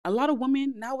A lot of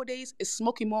women nowadays is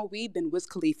smoking more weed than Wiz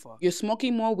Khalifa. You're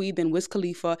smoking more weed than Wiz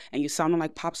Khalifa and you're sounding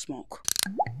like Pop Smoke.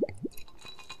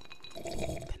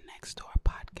 The Next Door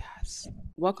Podcast.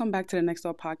 Welcome back to the Next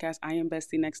Door Podcast. I am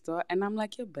Bestie Next Door, and I'm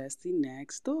like your bestie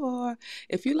next door.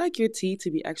 If you like your tea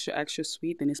to be extra, extra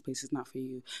sweet, then this place is not for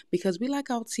you. Because we like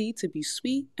our tea to be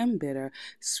sweet and bitter.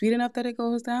 Sweet enough that it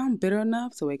goes down, bitter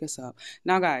enough to wake us up.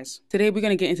 Now, guys, today we're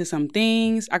going to get into some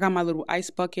things. I got my little ice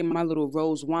bucket, my little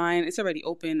rose wine. It's already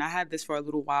open. I had this for a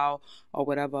little while or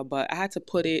whatever, but I had to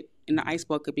put it in the ice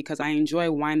bucket because I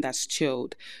enjoy wine that's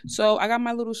chilled. So I got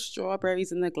my little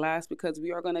strawberries in the glass because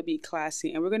we are going to be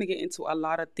classy and we're going to get into a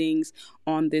lot of things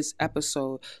on this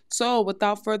episode. So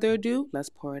without further ado, let's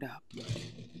pour it up.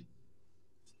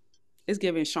 It's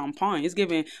giving champagne. It's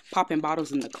giving popping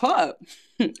bottles in the club.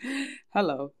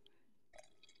 Hello.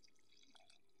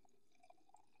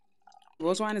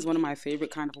 Rose wine is one of my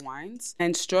favorite kind of wines,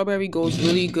 and strawberry goes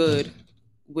really good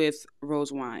with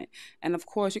rose wine. And of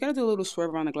course, you gotta do a little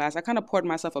swerve around the glass. I kind of poured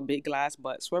myself a big glass,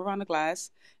 but swerve around the glass.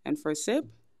 And for a sip,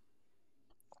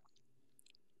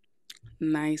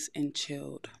 nice and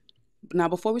chilled. Now,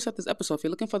 before we start this episode, if you're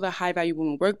looking for the High Value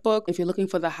Woman workbook, if you're looking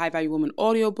for the High Value Woman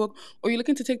audiobook, or you're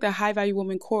looking to take the High Value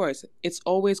Woman course, it's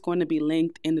always going to be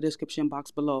linked in the description box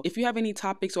below. If you have any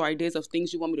topics or ideas of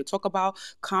things you want me to talk about,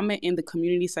 comment in the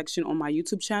community section on my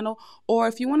YouTube channel. Or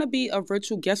if you want to be a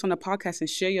virtual guest on the podcast and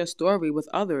share your story with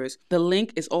others, the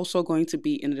link is also going to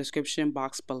be in the description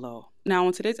box below. Now,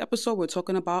 on today's episode, we're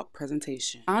talking about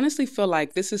presentation. I honestly feel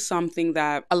like this is something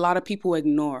that a lot of people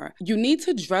ignore. You need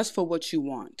to dress for what you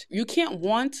want. You can't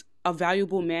want a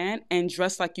valuable man and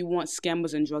dress like you want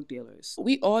scammers and drug dealers.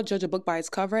 We all judge a book by its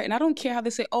cover, and I don't care how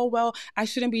they say, oh, well, I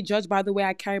shouldn't be judged by the way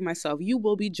I carry myself. You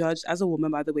will be judged as a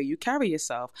woman by the way you carry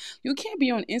yourself. You can't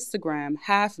be on Instagram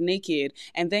half naked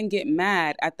and then get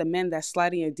mad at the men that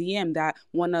slide in your DM that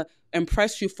want to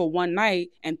impress you for one night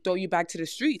and throw you back to the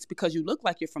streets because you look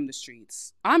like you're from the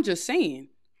streets. I'm just saying.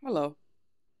 Hello.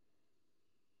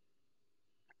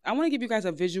 I want to give you guys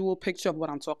a visual picture of what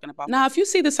I'm talking about. Now, if you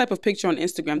see this type of picture on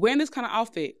Instagram, wearing this kind of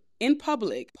outfit in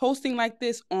public, posting like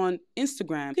this on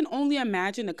Instagram, you can only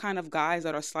imagine the kind of guys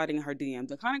that are sliding in her DM.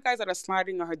 The kind of guys that are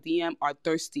sliding in her DM are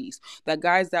thirsties. The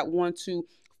guys that want to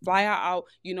fly her out,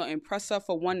 impress her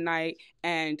for one night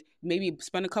and maybe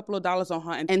spend a couple of dollars on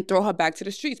her and throw her back to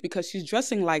the streets because she's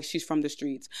dressing like she's from the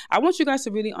streets. I want you guys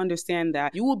to really understand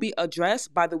that you will be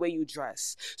addressed by the way you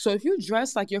dress. So if you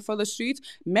dress like you're for the streets,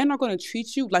 men are going to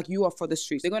treat you like you are for the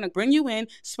streets. They're going to bring you in,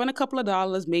 spend a couple of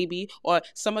dollars maybe, or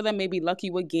some of them may be lucky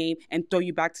with game and throw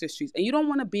you back to the streets. And you don't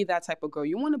want to be that type of girl.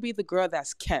 You want to be the girl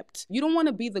that's kept. You don't want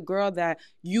to be the girl that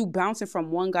you bouncing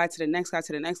from one guy to the next guy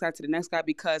to the next guy to the next guy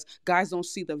because guys don't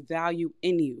see the value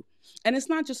in you. And it's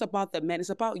not just about the men,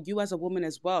 it's about you as a woman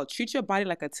as well. Treat your body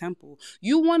like a temple.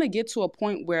 You want to get to a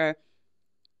point where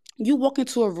you walk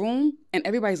into a room and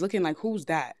everybody's looking like, who's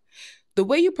that? The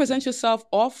way you present yourself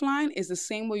offline is the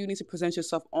same way you need to present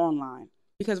yourself online.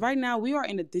 Because right now we are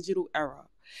in a digital era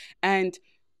and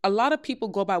a lot of people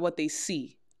go by what they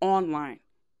see online.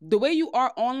 The way you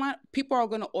are online, people are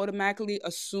going to automatically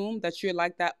assume that you're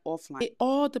like that offline. It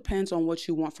all depends on what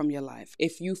you want from your life.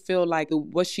 If you feel like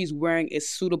what she's wearing is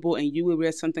suitable and you would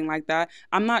wear something like that,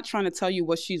 I'm not trying to tell you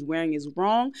what she's wearing is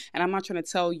wrong, and I'm not trying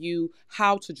to tell you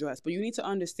how to dress, but you need to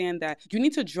understand that you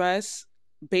need to dress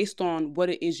based on what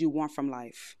it is you want from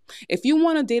life. If you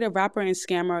want to date a rapper and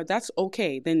scammer, that's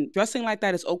okay. Then dressing like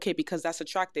that is okay because that's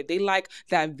attractive. They like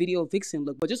that video vixen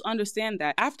look. But just understand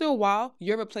that after a while,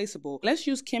 you're replaceable. Let's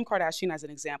use Kim Kardashian as an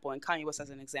example and Kanye West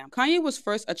as an example. Kanye was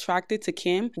first attracted to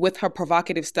Kim with her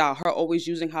provocative style, her always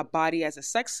using her body as a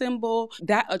sex symbol.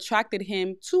 That attracted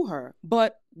him to her.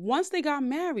 But once they got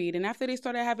married and after they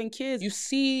started having kids, you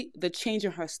see the change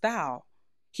in her style.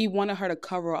 He wanted her to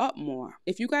cover up more.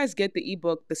 If you guys get the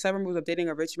ebook, The 7 Rules of Dating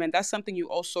a Rich Man, that's something you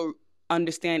also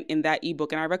understand in that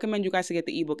ebook. And I recommend you guys to get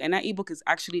the ebook. And that ebook is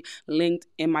actually linked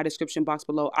in my description box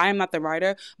below. I am not the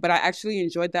writer, but I actually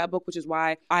enjoyed that book, which is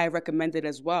why I recommend it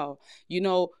as well.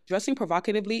 Dressing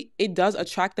provocatively, it does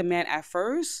attract the man at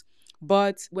first.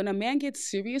 But when a man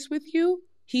gets serious with you,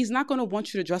 he's not going to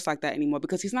want you to dress like that anymore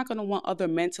because he's not going to want other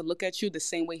men to look at you the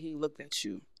same way he looked at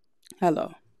you.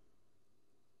 Hello.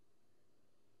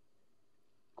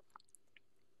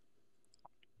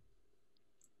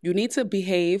 You need to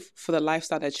behave for the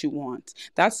lifestyle that you want.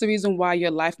 That's the reason why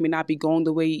your life may not be going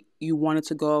the way you want it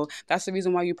to go. That's the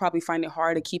reason why you probably find it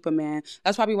hard to keep a man.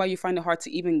 That's probably why you find it hard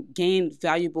to even gain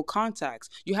valuable contacts.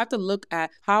 You have to look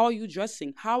at, how are you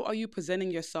dressing? How are you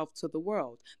presenting yourself to the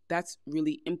world? That's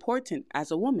really important as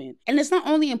a woman. And it's not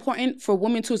only important for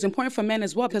women too, it's important for men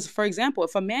as well. Because for example,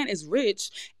 if a man is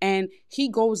rich and he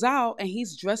goes out and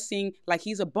he's dressing like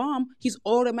he's a bum, he's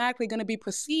automatically going to be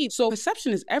perceived. So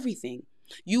perception is everything.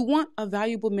 You want a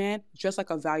valuable man, dress like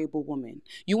a valuable woman.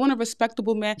 You want a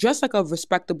respectable man, dress like a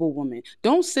respectable woman.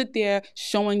 Don't sit there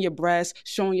showing your breasts,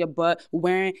 showing your butt,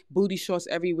 wearing booty shorts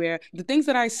everywhere. The things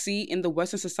that I see in the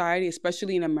Western society,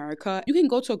 especially in America, you can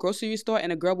go to a grocery store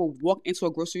and a girl will walk into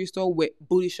a grocery store with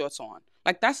booty shorts on.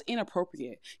 Like, that's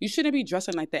inappropriate. You shouldn't be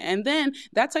dressing like that. And then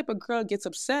that type of girl gets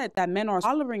upset that men are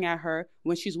hollering at her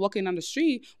when she's walking down the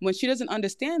street, when she doesn't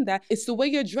understand that it's the way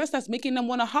you're dressed that's making them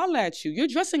want to holler at you. You're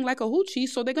dressing like a hoochie,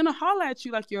 so they're going to holler at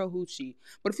you like you're a hoochie.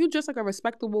 But if you dress like a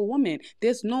respectable woman,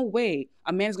 there's no way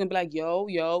a man's going to be like, yo,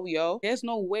 yo, yo. There's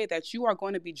no way that you are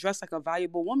going to be dressed like a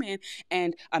valuable woman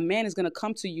and a man is going to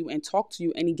come to you and talk to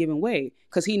you any given way.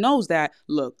 Because he knows that,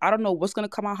 look, I don't know what's going to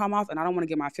come out her mouth and I don't want to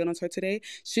get my feelings hurt today.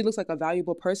 She looks like a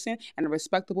valuable person and a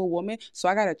respectable woman, so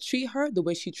I got to treat her the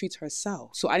way she treats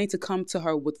herself. So I need to come to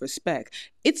her with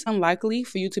respect. It's unlikely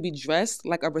for you to be dressed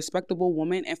like a respectable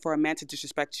woman and for a man to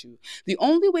disrespect you. The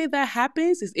only way that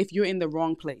happens is if you're in the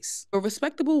wrong place. But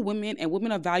respectable women and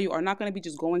women of value are not going to be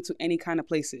just going to any kind of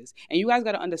places. And you guys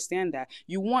got to understand that.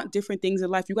 You want different things in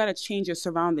life. You got to change your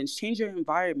surroundings, change your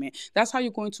environment. That's how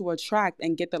you're going to attract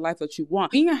and get the life that you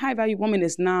want. Being a high value woman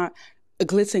is not a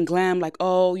glitz and glam, like,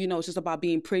 oh, you know, it's just about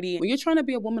being pretty. When you're trying to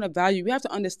be a woman of value, you have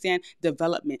to understand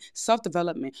development,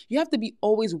 self-development. You have to be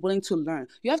always willing to learn.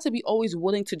 You have to be always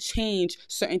willing to change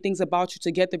certain things about you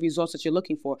to get the results that you're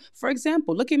looking for. For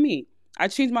example, look at me. I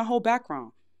changed my whole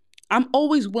background. I'm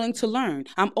always willing to learn.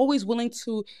 I'm always willing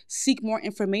to seek more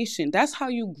information. That's how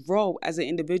you grow as an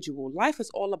individual. Life is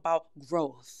all about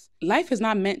growth. Life is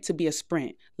not meant to be a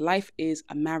sprint. Life is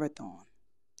a marathon.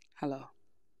 Hello.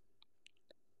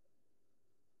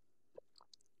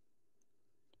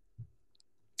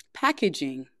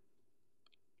 Packaging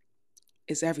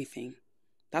is everything.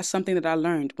 That's something that I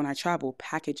learned when I traveled,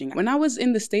 packaging. When I was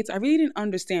in the States, I really didn't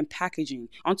understand packaging.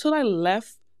 Until I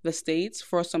left the States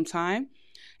for some time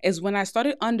is when I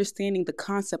started understanding the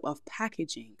concept of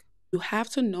packaging. You have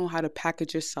to know how to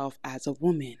package yourself as a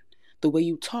woman. The way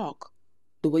you talk,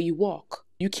 the way you walk.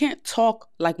 You can't talk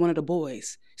like one of the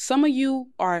boys. Some of you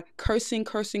are cursing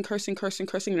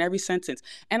in every sentence.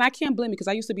 And I can't blame you because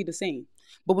I used to be the same.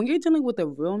 But when you're dealing with a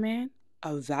real man,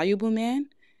 a valuable man,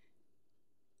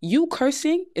 you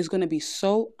cursing is going to be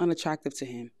so unattractive to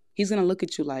him. He's going to look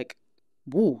at you like,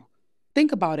 woo.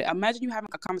 Think about it. Imagine you having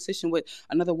a conversation with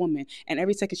another woman and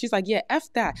every second she's like, yeah, F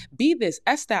that, be this,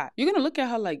 S that. You're going to look at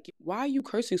her like, why are you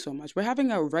cursing so much? We're having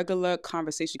a regular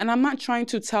conversation. And I'm not trying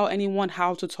to tell anyone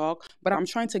how to talk, but I'm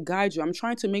trying to guide you. I'm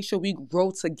trying to make sure we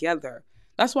grow together.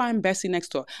 That's why I'm Bestie Next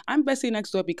Door. I'm Bestie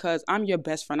Next Door because I'm your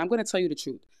best friend. I'm going to tell you the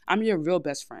truth. I'm your real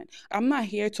best friend. I'm not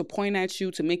here to point at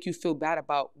you to make you feel bad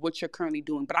about what you're currently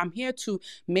doing, but I'm here to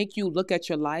make you look at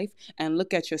your life and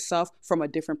look at yourself from a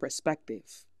different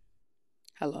perspective.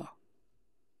 Hello.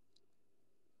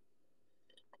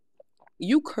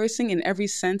 You cursing in every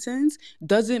sentence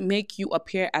doesn't make you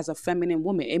appear as a feminine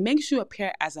woman. It makes you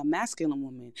appear as a masculine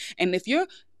woman. And if you're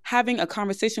having a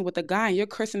conversation with a guy and you're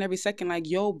cursing every second like,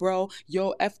 yo, bro,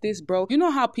 yo, F this, bro. You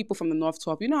know how people from the North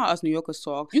talk. You know how us New Yorkers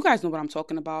talk. You guys know what I'm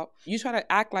talking about. You try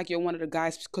to act like you're one of the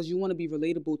guys because you want to be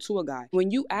relatable to a guy. When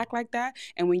you act like that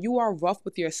and when you are rough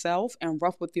with yourself and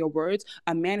rough with your words,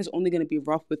 a man is only going to be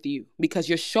rough with you because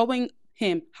you're showing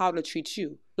him how to treat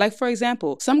you. Like, for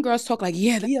example, some girls talk like,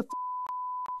 yeah,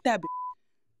 that bitch.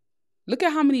 Look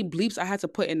at how many bleeps I had to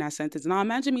put in that sentence. Now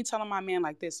imagine me telling my man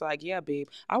like this, like, yeah, babe,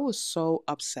 I was so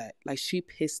upset. Like, she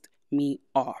pissed me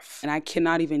off and I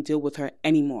cannot even deal with her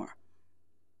anymore.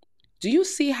 Do you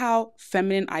see how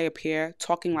feminine I appear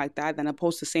talking like that than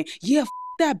opposed to saying, yeah,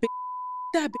 that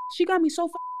bitch, she got me so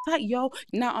tight, yo.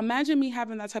 Now imagine me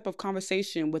having that type of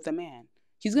conversation with a man.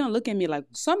 He's going to look at me like,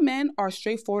 some men are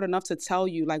straightforward enough to tell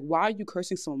you, like, why are you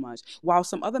cursing so much? While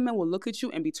some other men will look at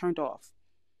you and be turned off.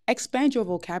 Expand your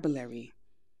vocabulary.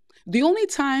 The only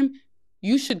time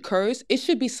you should curse, it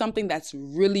should be something that's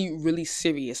really, really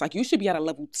serious. Like, you should be at a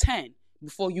level 10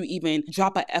 before you even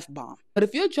drop an F-bomb. But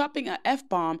if you're dropping an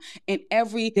F-bomb in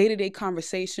every day-to-day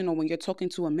conversation or when you're talking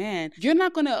to a man, you're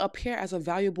not going to appear as a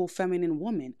valuable feminine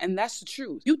woman. And that's the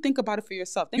truth. You think about it for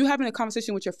yourself. You having a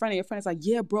conversation with your friend and your friend is like,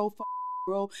 yeah, bro,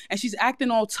 bro. And she's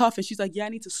acting all tough and she's like, yeah, I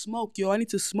need to smoke, yo, I need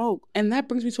to smoke. And that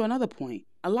brings me to another point.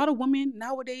 A lot of women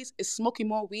nowadays is smoking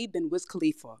more weed than Wiz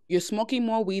Khalifa. You're smoking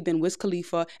more weed than Wiz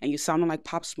Khalifa and you're sounding like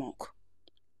Pop Smoke.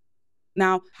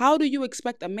 Now, how do you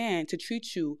expect a man to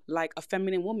treat you like a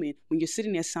feminine woman when you're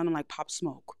sitting there sounding like Pop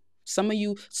Smoke? Some of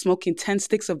you smoking 10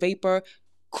 sticks of vapor,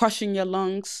 crushing your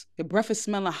lungs. Your breath is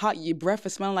smelling hot. Your breath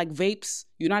is smelling like vapes.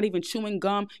 You're not even chewing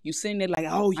gum. You're sitting there like,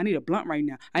 oh, I need a blunt right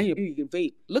now. I need a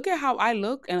vape. Look at how I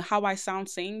look and how I sound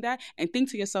saying that and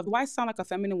think to yourself, do I sound like a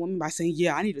feminine woman by saying,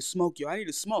 yeah, I need to smoke, yo, I need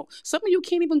to smoke? Some of you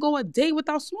can't even go a day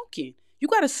without smoking. You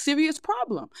got a serious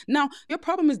problem. Now, your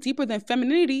problem is deeper than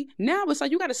femininity. Now it's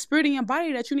like you got a spirit in your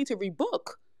body that you need to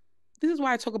rebook. This is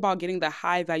why I talk about getting the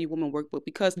High Value Woman Workbook,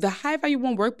 because the High Value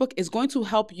Woman Workbook is going to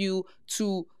help you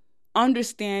to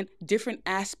understand different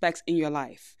aspects in your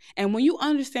life. And when you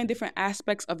understand different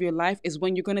aspects of your life is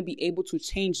when you're going to be able to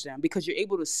change them, because you're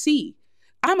able to see.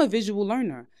 I'm a visual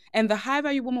learner, and the High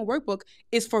Value Woman Workbook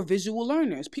is for visual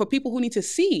learners, for people who need to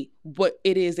see what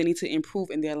it is they need to improve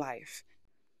in their life.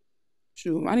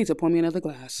 Shoot, I need to pour me another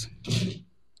glass.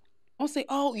 I'll say,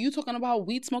 oh, you talking about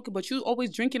weed smoking, but you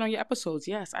always drinking on your episodes.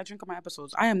 Yes, I drink on my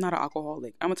episodes. I am not an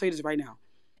alcoholic. I'm going to tell you this right now.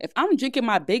 If I'm drinking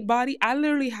my big body, I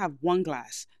literally have one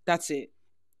glass. That's it.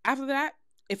 After that,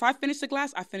 if I finish the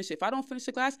glass, I finish it. If I don't finish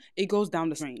the glass, it goes down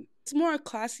the drain. It's more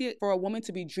classy for a woman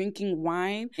to be drinking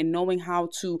wine and knowing how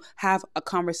to have a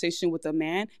conversation with a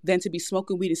man than to be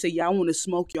smoking weed and say, yeah, I want to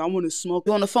smoke, yo, I want to smoke.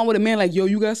 You're on the phone with a man like, yo,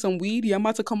 you got some weed? Yeah, I'm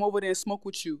about to come over there and smoke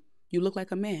with you. You look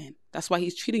like a man. That's why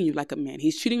he's treating you like a man.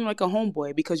 He's treating you like a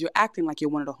homeboy because you're acting like you're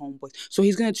one of the homeboys. So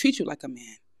he's going to treat you like a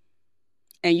man.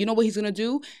 And you know what he's going to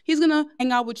do? He's going to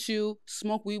hang out with you,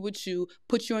 smoke weed with you,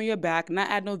 put you on your back, not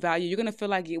add no value. You're going to feel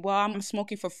like, well, I'm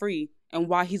smoking for free. And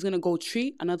why he's going to go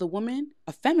treat another woman,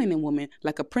 a feminine woman,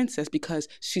 like a princess because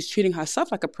she's treating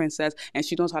herself like a princess and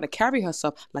she knows how to carry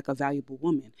herself like a valuable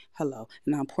woman. Hello.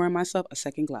 And now I'm pouring myself a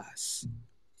second glass.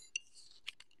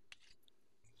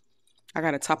 I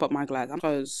got to top up my glass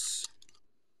because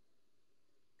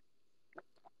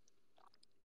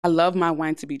I love my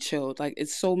wine to be chilled. Like,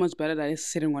 it's so much better that it's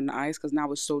sitting on the ice because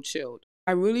now it's so chilled.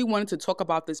 I really wanted to talk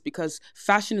about this because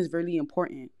fashion is really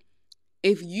important.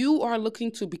 If you are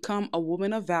looking to become a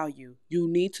woman of value, you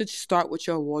need to start with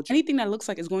your wardrobe. Anything that looks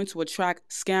like it's going to attract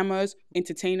scammers,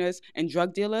 entertainers, and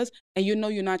drug dealers, and you know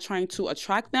you're not trying to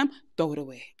attract them, throw it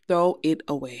away. Throw it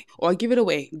away. Or give it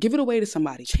away. Give it away to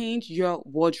somebody. Change your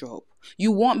wardrobe.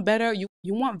 You want better. You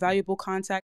want valuable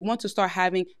contact. You want to start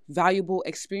having valuable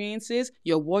experiences.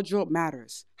 Your wardrobe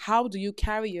matters. How do you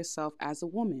carry yourself as a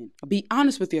woman? Be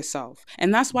honest with yourself.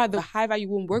 And that's why the High Value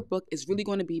Woman Workbook is really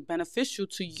going to be beneficial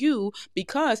to you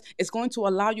because it's going to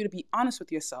allow you to be honest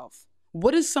with yourself.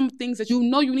 What is some things that you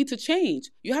know you need to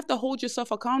change? You have to hold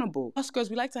yourself accountable. Us girls,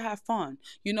 we like to have fun.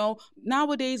 You know,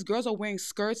 nowadays, girls are wearing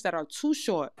skirts that are too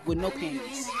short with no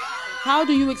panties. How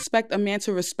do you expect a man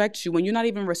to respect you when you're not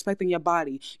even respecting your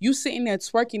body? You sitting there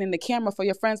twerking in the camera for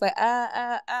your friends like,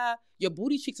 your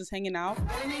booty cheeks is hanging out.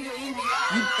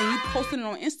 And you posting it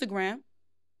on Instagram.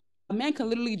 A man can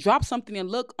literally drop something and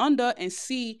look under and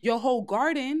see your whole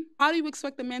garden. How do you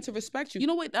expect a man to respect you? You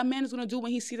know what a man is going to do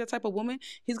when he sees that type of woman?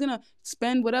 He's going to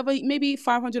spend whatever, maybe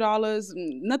 $500,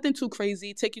 nothing too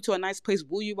crazy, take you to a nice place,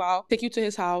 woo you out, take you to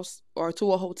his house or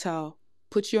to a hotel,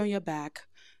 put you on your back,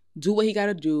 do what he got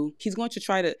to do. He's going to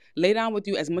try to lay down with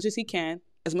you as much as he can,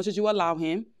 as much as you allow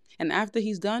him. And after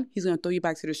he's done, he's going to throw you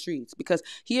back to the streets because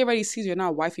he already sees you're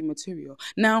not wifey material.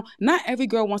 Now, not every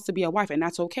girl wants to be a wife, and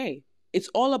that's okay. It's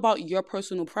all about your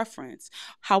personal preference.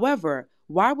 However,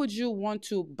 why would you want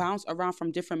to bounce around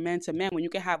from different men to men when you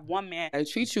can have one man that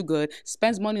treats you good,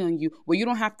 spends money on you, where you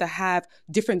don't have to have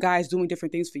different guys doing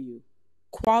different things for you?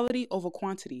 Quality over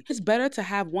quantity. It's better to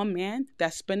have one man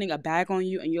that's spending a bag on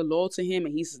you and you're loyal to him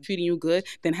and he's treating you good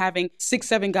than having 6,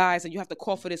 7 guys and you have to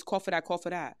call for this, call for that, call for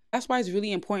that. That's why it's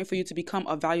really important for you to become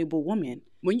a valuable woman.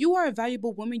 When you are a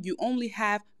valuable woman, you only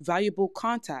have valuable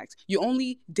contacts. You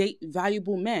only date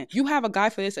valuable men. You have a guy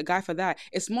for this, a guy for that.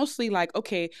 It's mostly like,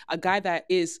 okay, a guy that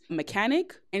is a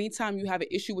mechanic. Anytime you have an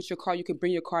issue with your car, you can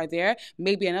bring your car there.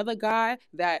 Maybe another guy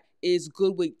that is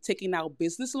good with taking out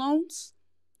business loans.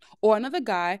 Or another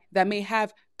guy that may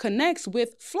have connects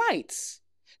with flights.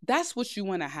 That's what you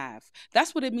want to have.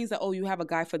 That's what it means that, oh, you have a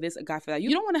guy for this, a guy for that. You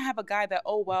don't want to have a guy that,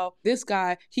 oh, well, this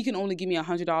guy, he can only give me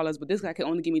 $100, but this guy can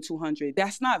only give me $200.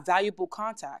 That's not valuable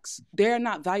contacts. They're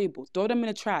not valuable. Throw them in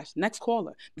the trash. Next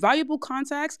caller. Valuable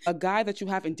contacts, a guy that you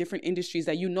have in different industries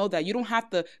that you know that you don't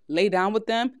have to lay down with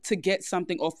them to get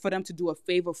something or for them to do a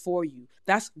favor for you.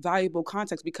 That's valuable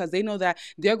contacts because they know that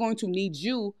they're going to need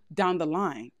you down the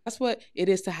line. That's what it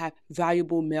is to have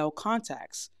valuable male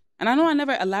contacts. And I know I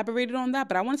never elaborated on that,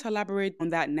 but I wanted to elaborate on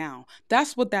that now.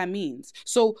 That's what that means.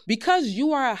 So because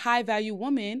you are a high value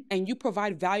woman and you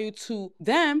provide value to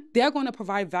them, they're going to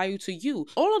provide value to you.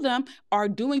 All of them are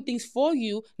doing things for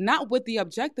you, not with the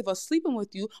objective of sleeping with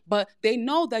you, but they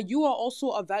know that you are also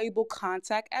a valuable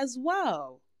contact as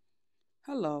well.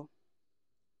 Hello.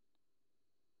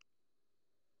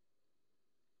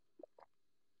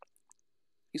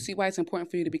 You see why it's important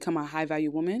for you to become a high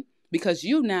value woman? Because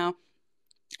you now,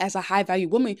 as a high value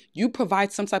woman, you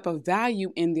provide some type of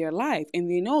value in their life, and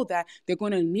they know that they're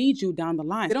going to need you down the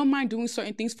line. They don't mind doing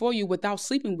certain things for you without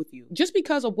sleeping with you. Just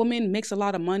because a woman makes a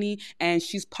lot of money and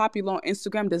she's popular on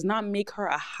Instagram does not make her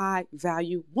a high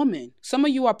value woman. Some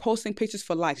of you are posting pictures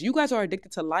for likes. You guys are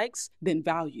addicted to likes than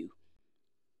value.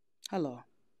 Hello.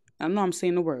 I know I'm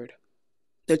saying the word.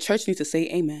 The church needs to say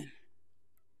amen.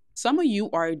 Some of you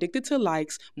are addicted to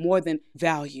likes more than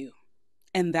value.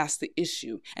 And that's the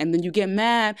issue. And then you get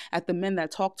mad at the men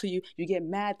that talk to you. You get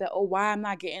mad that, oh, why I'm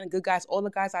not getting good guys? All the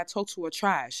guys I talk to are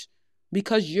trash.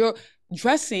 Because you're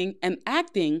dressing and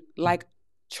acting like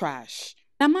trash.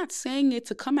 I'm not saying it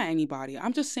to come at anybody.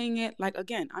 I'm just saying it like,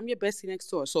 again, I'm your bestie next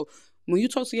door. So when you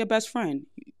talk to your best friend,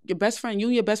 you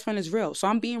and your best friend is real. So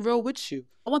I'm being real with you.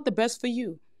 I want the best for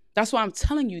you. That's why I'm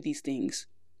telling you these things.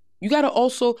 You got to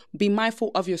also be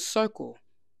mindful of your circle.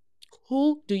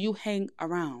 Who do you hang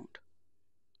around?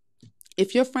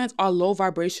 If your friends are low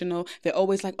vibrational, they're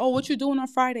always like, oh, what you doing on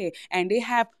Friday? And they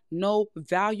have no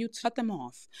value, to cut them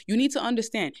off. You need to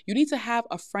understand, you need to have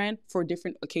a friend for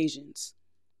different occasions.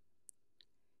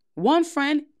 One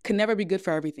friend can never be good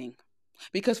for everything.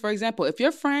 Because, for example, if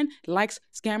your friend likes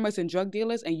scammers and drug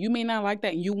dealers and you may not like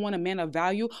that and you want a man of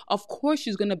value, of course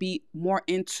she's going to be more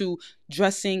into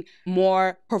dressing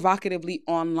more provocatively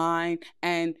online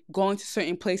and going to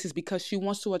certain places because she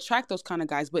wants to attract those kind of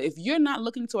guys. But if you're not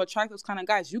looking to attract those kind of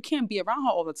guys, you can't be around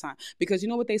her all the time. Because you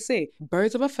know what they say?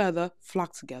 Birds of a feather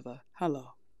flock together. Hello.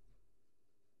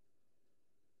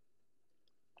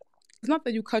 It's not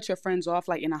that you cut your friends off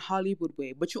like in a Hollywood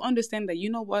way, but you understand that, you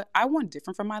know what, I want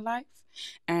different from my life.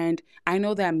 And I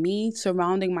know that me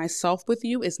surrounding myself with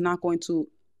you is not going to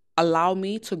allow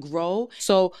me to grow.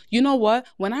 So you know what,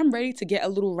 when I'm ready to get a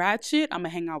little ratchet, I'm gonna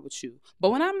hang out with you.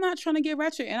 But when I'm not trying to get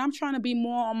ratchet and I'm trying to be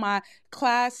more on my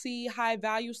classy, high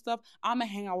value stuff, I'm gonna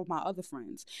hang out with my other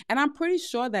friends. And I'm pretty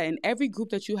sure that in every group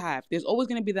that you have, there's always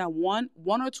gonna be that one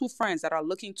or two friends that are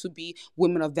looking to be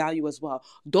women of value as well.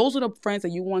 Those are the friends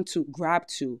that you want to grab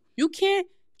to. You can't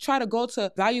try to go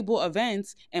to valuable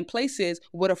events and places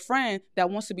with a friend that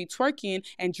wants to be twerking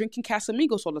and drinking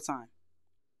Casamigos all the time.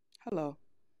 Hello.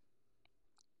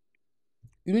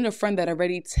 You need a friend that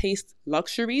already tastes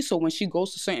luxury, so when she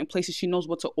goes to certain places, she knows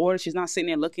what to order. She's not sitting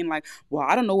there looking like, well,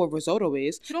 I don't know what risotto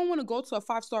is. You don't want to go to a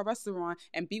 5-star restaurant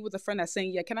and be with a friend that's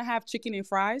saying, yeah, can I have chicken and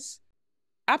fries?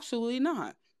 Absolutely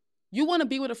not. You want to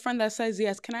be with a friend that says,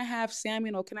 yes, can I have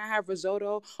salmon, or can I have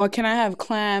risotto, or can I have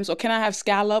clams, or can I have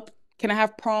scallop? Can I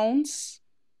have prawns?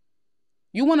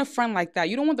 You want a friend like that.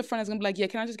 You don't want the friend that's going to be like, yeah,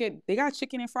 can I just they got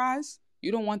chicken and fries?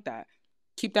 You don't want that.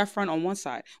 Keep that friend on one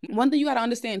side. One thing you got to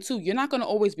understand too, you're not going to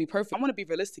always be perfect. I want to be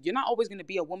realistic. You're not always going to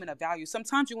be a woman of value.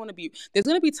 Sometimes you want to be, there's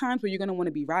going to be times where you're going to want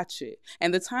to be ratchet.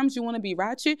 And the times you want to be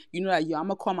ratchet, you know that, yo, I'm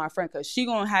going to call my friend because she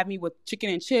going to have me with chicken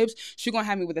and chips. She going to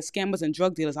have me with the scammers and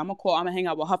drug dealers. I'm going to hang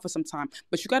out with her for some time.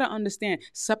 But you got to understand,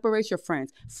 separate your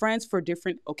friends. Friends for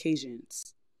different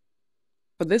occasions.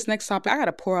 For this next topic, I got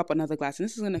to pour up another glass. And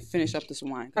this is going to finish up this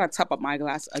wine. Got to top up my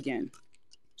glass again.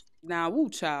 Now, woo,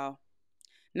 child.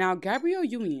 Now, Gabrielle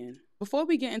Union, before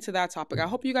we get into that topic, I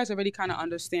hope you guys already kind of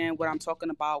understand what I'm talking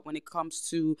about when it comes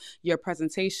to your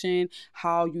presentation,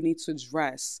 how you need to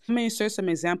dress. I'm going to insert some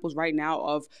examples right now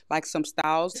of like some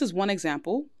styles. This is one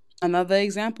example, another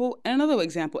example, and another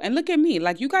example. And look at me,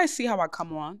 like you guys see how I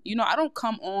come on. You know, I don't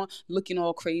come on looking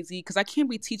all crazy because I can't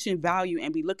be teaching value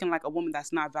and be looking like a woman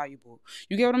that's not valuable.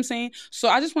 You get what I'm saying? So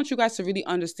I just want you guys to really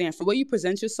understand, the way you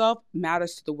present yourself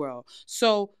matters to the world.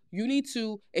 So you need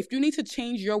to, if you need to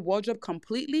change your wardrobe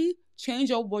completely,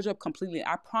 change your wardrobe completely.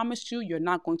 I promise you, you're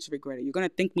not going to regret it. You're going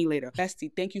to thank me later.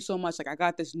 Bestie, thank you so much. Like, I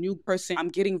got this new person. I'm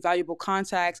getting valuable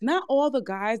contacts. Not all the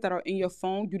guys that are in your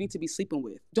phone you need to be sleeping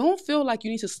with. Don't feel like you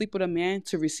need to sleep with a man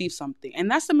to receive something. And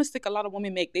that's the mistake a lot of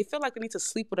women make. They feel like they need to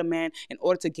sleep with a man in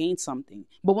order to gain something.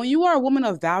 But when you are a woman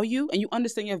of value and you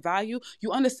understand your value,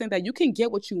 you understand that you can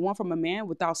get what you want from a man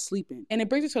without sleeping. And it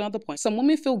brings us to another point. Some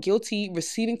women feel guilty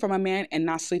receiving from a man and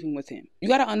not sleeping with him. You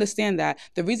got to understand that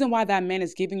the reason why that man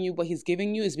is giving you what he's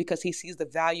giving you is because he sees the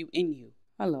value in you.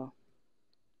 Hello.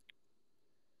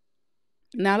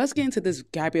 Now let's get into this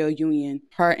Gabrielle Union,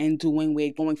 her and Dwayne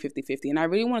Wade going 50-50. And I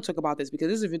really want to talk about this because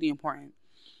this is really important.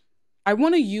 I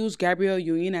want to use Gabrielle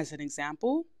Union as an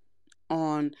example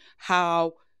on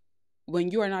how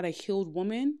when you are not a healed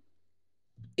woman,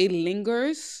 it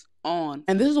lingers on.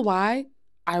 And this is why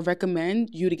I recommend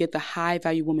you to get the High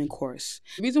Value Woman course.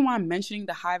 The reason why I'm mentioning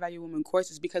the High Value Woman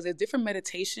course is because there's different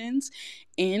meditations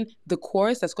in the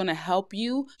course that's going to help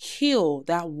you heal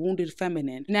that wounded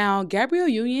feminine. Now, Gabrielle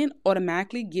Union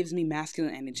automatically gives me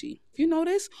masculine energy. If you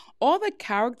notice, all the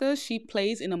characters she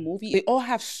plays in a movie, they all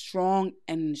have strong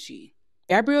energy.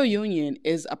 Gabrielle Union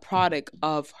is a product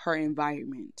of her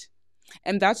environment.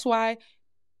 And that's why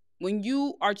when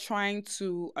you are trying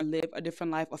to live a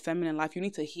different life, a feminine life, you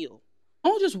need to heal.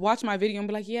 Don't just watch my video and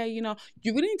be like, yeah, you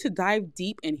really need to dive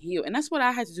deep and heal. And that's what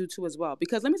I had to do too as well.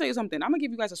 Because let me tell you something. I'm going to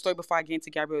give you guys a story before I get into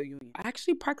Gabrielle Union. I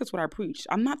actually practice what I preach.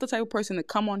 I'm not the type of person to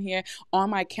come on here on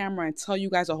my camera and tell you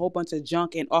guys a whole bunch of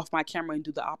junk and off my camera and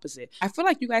do the opposite. I feel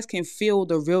like you guys can feel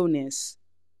the realness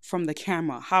from the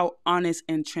camera, how honest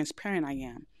and transparent I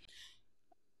am.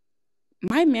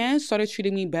 My man started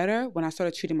treating me better when I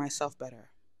started treating myself better.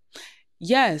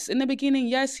 Yes, in the beginning,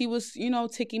 yes, he was,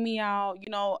 taking me out.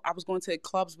 I was going to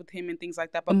clubs with him and things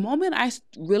like that. But the moment I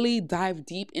really dive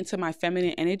deep into my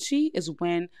feminine energy is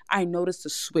when I noticed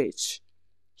the switch.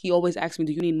 He always asked me,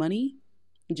 do you need money?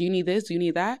 Do you need this? Do you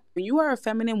need that? When you are a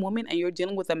feminine woman and you're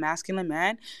dealing with a masculine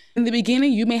man, in the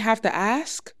beginning, you may have to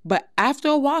ask. But after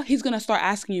a while, he's going to start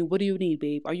asking you, what do you need,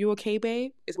 babe? Are you okay,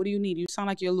 babe? What do you need? You sound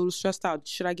like you're a little stressed out.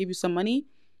 Should I give you some money?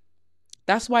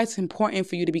 That's why it's important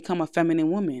for you to become a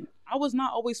feminine woman. I was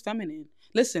not always feminine.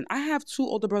 Listen, I have 2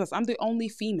 older brothers. I'm the only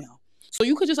female. So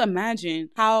you could just imagine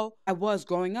how I was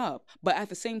growing up. But at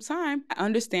the same time, I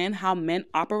understand how men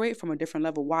operate from a different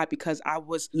level. Why? Because I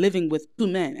was living with 2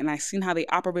 men and I seen how they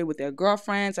operate with their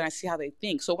girlfriends and I see how they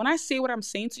think. So when I say what I'm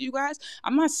saying to you guys,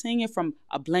 I'm not saying it from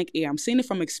a blank air. I'm saying it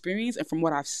from experience and from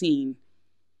what I've seen.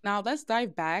 Now, let's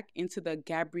dive back into the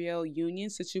Gabrielle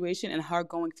Union situation and her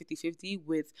going 50-50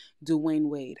 with Dwayne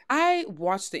Wade. I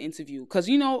watched the interview because,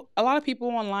 a lot of people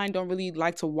online don't really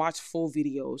like to watch full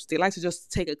videos. They like to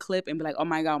just take a clip and be like, oh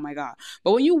my God, oh my God.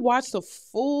 But when you watch the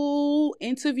full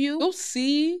interview, you'll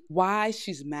see why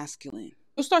she's masculine.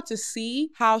 You'll start to see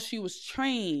how she was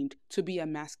trained to be a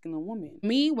masculine woman.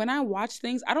 Me, when I watch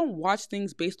things, I don't watch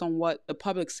things based on what the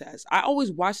public says. I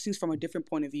always watch things from a different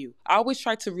point of view. I always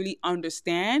try to really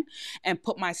understand and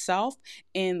put myself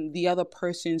in the other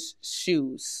person's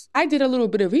shoes. I did a little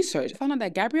bit of research. I found out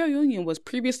that Gabrielle Union was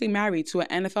previously married to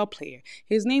an NFL player.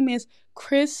 His name is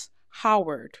Chris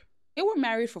Howard. They were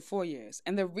married for 4 years.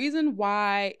 And the reason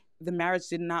why the marriage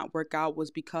did not work out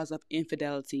was because of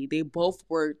infidelity. They both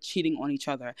were cheating on each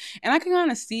other. And I can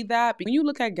kind of see that. When you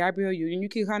look at Gabrielle Union, you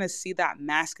can kind of see that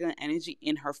masculine energy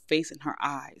in her face and her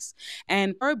eyes.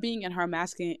 And her being in her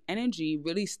masculine energy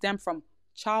really stemmed from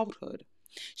childhood.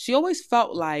 She always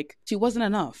felt like she wasn't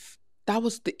enough. That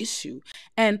was the issue.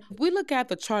 And if we look at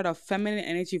the chart of feminine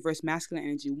energy versus masculine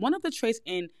energy, one of the traits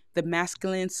in the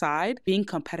masculine side being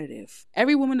competitive.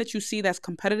 Every woman that you see that's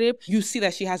competitive, you see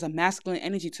that she has a masculine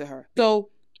energy to her. So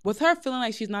with her feeling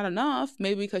like she's not enough,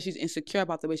 maybe because she's insecure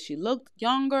about the way she looked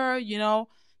younger,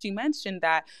 she mentioned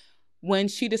that when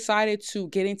she decided to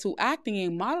get into acting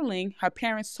and modeling, her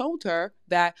parents told her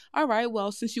that, all right,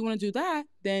 well, since you want to do that,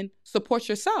 then support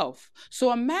yourself.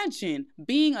 So imagine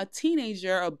being a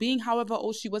teenager or being however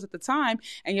old she was at the time,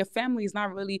 and your family is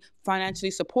not really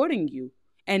financially supporting you.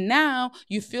 And now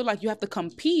you feel like you have to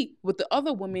compete with the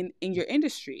other women in your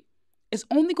industry. It's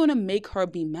only going to make her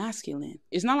be masculine.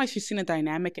 It's not like she's seen a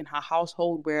dynamic in her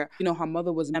household where, her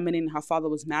mother was feminine and her father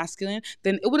was masculine.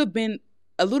 Then it would have been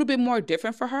a little bit more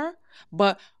different for her.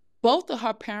 But both of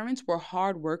her parents were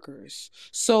hard workers.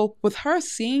 So with her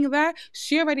seeing that,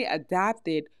 she already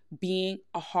adapted being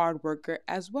a hard worker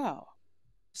as well.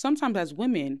 Sometimes as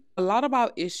women, a lot of our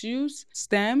issues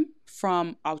stem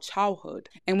from our childhood.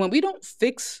 And when we don't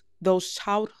fix those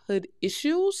childhood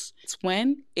issues, it's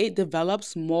when it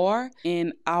develops more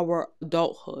in our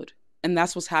adulthood. And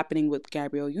that's what's happening with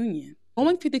Gabrielle Union.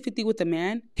 Going 50-50 with the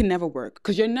man can never work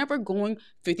because you're never going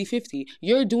 50-50.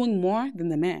 You're doing more than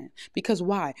the man. Because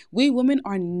why? We women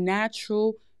are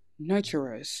natural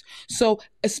nurturers. So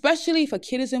especially if a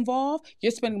kid is involved,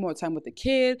 you're spending more time with the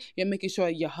kid. You're making sure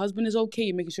your husband is okay.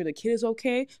 You're making sure the kid is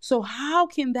okay. So how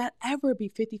can that ever be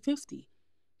 50-50?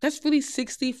 That's really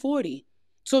 60-40.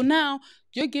 So now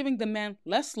you're giving the man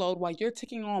less load while you're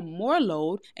taking on more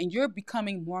load and you're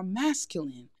becoming more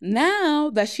masculine. Now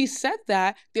that she said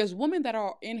that, there's women that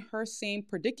are in her same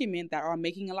predicament that are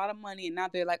making a lot of money and now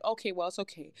they're like, okay, well, it's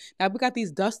okay. Now we got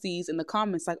these dusties in the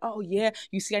comments like, oh yeah,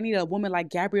 you see, I need a woman like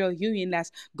Gabrielle Union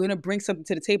that's going to bring something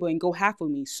to the table and go half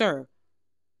with me. Sir,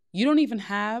 you don't even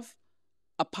have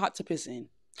a pot to piss in.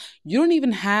 You don't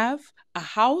even have a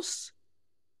house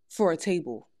for a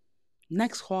table.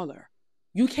 Next caller.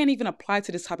 You can't even apply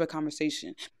to this type of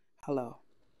conversation. Hello.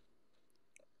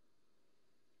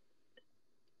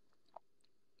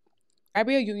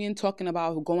 Gabrielle Union talking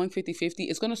about going 50-50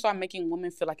 is going to start making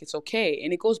women feel like it's okay.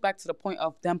 And it goes back to the point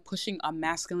of them pushing a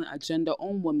masculine agenda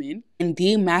on women and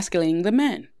demasculating the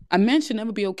men. A man should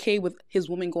never be okay with his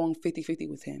woman going 50-50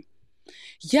 with him.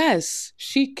 Yes,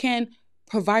 she can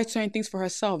provide certain things for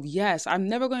herself. Yes, I'm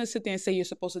never going to sit there and say you're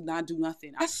supposed to not do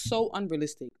nothing. That's so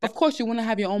unrealistic. Of course, you want to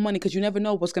have your own money because you never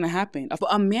know what's going to happen.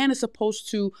 But a man is supposed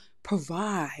to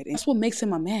provide. And that's what makes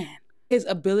him a man. His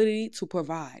ability to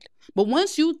provide. But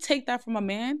once you take that from a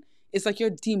man, it's like you're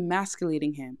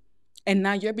demasculating him. And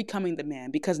now you're becoming the man,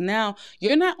 because now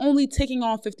you're not only taking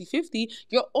on 50-50,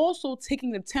 you're also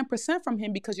taking the 10% from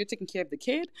him because you're taking care of the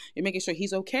kid. You're making sure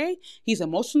he's okay. He's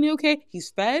emotionally okay.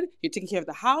 He's fed. You're taking care of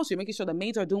the house. You're making sure the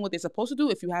maids are doing what they're supposed to do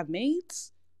if you have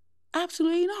maids.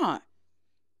 Absolutely not.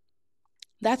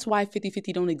 That's why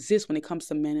 50-50 don't exist when it comes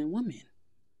to men and women.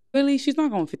 Really, she's not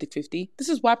going 50-50. This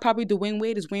is why probably Dwayne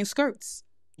Wade is wearing skirts.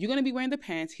 You're going to be wearing the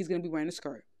pants. He's going to be wearing the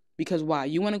skirt. Because why?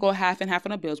 You want to go half and half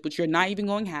on the bills, but you're not even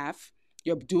going half.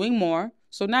 You're doing more.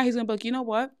 So now he's going to be like, you know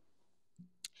what?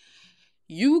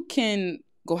 You can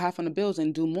go half on the bills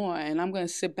and do more. And I'm going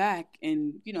to sit back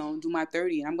and, do my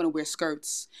 30. And I'm going to wear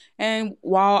skirts. And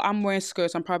while I'm wearing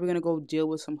skirts, I'm probably going to go deal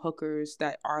with some hookers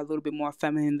that are a little bit more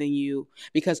feminine than you.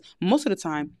 Because most of the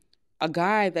time, a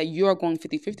guy that you're going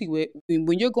 50-50 with,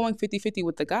 when you're going 50-50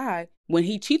 with the guy, when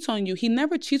he cheats on you, he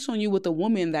never cheats on you with a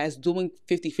woman that is doing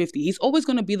 50-50. He's always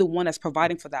going to be the one that's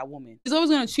providing for that woman. He's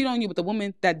always going to cheat on you with a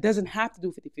woman that doesn't have to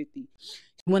do 50-50. You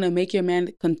want to make your man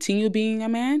continue being a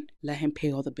man? Let him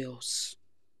pay all the bills.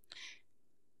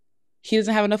 He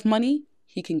doesn't have enough money?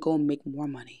 He can go and make more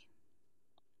money.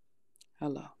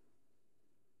 Hello.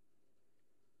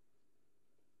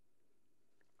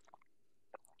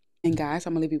 And guys,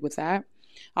 I'm going to leave you with that.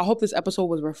 I hope this episode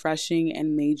was refreshing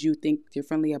and made you think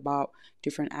differently about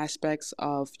different aspects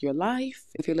of your life.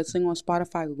 If you're listening on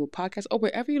Spotify, Google Podcasts, or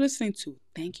wherever you're listening to,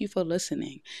 thank you for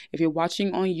listening. If you're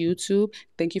watching on YouTube,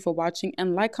 thank you for watching.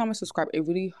 And like, comment, subscribe. It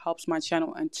really helps my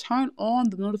channel. And turn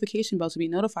on the notification bell to be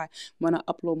notified when I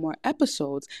upload more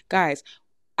episodes. Guys,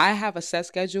 I have a set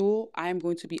schedule. I am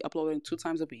going to be uploading 2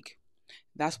 times a week.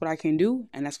 That's what I can do,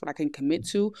 and that's what I can commit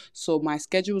to. So my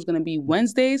schedule is going to be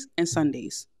Wednesdays and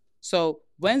Sundays. So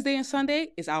Wednesday and Sunday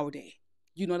is our day.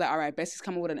 You know that, all right, Bestie's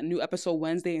coming with a new episode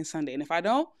Wednesday and Sunday. And if I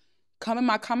don't, come in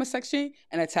my comment section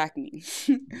and attack me.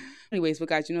 Anyways, but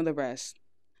guys, you know the rest.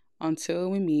 Until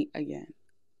we meet again.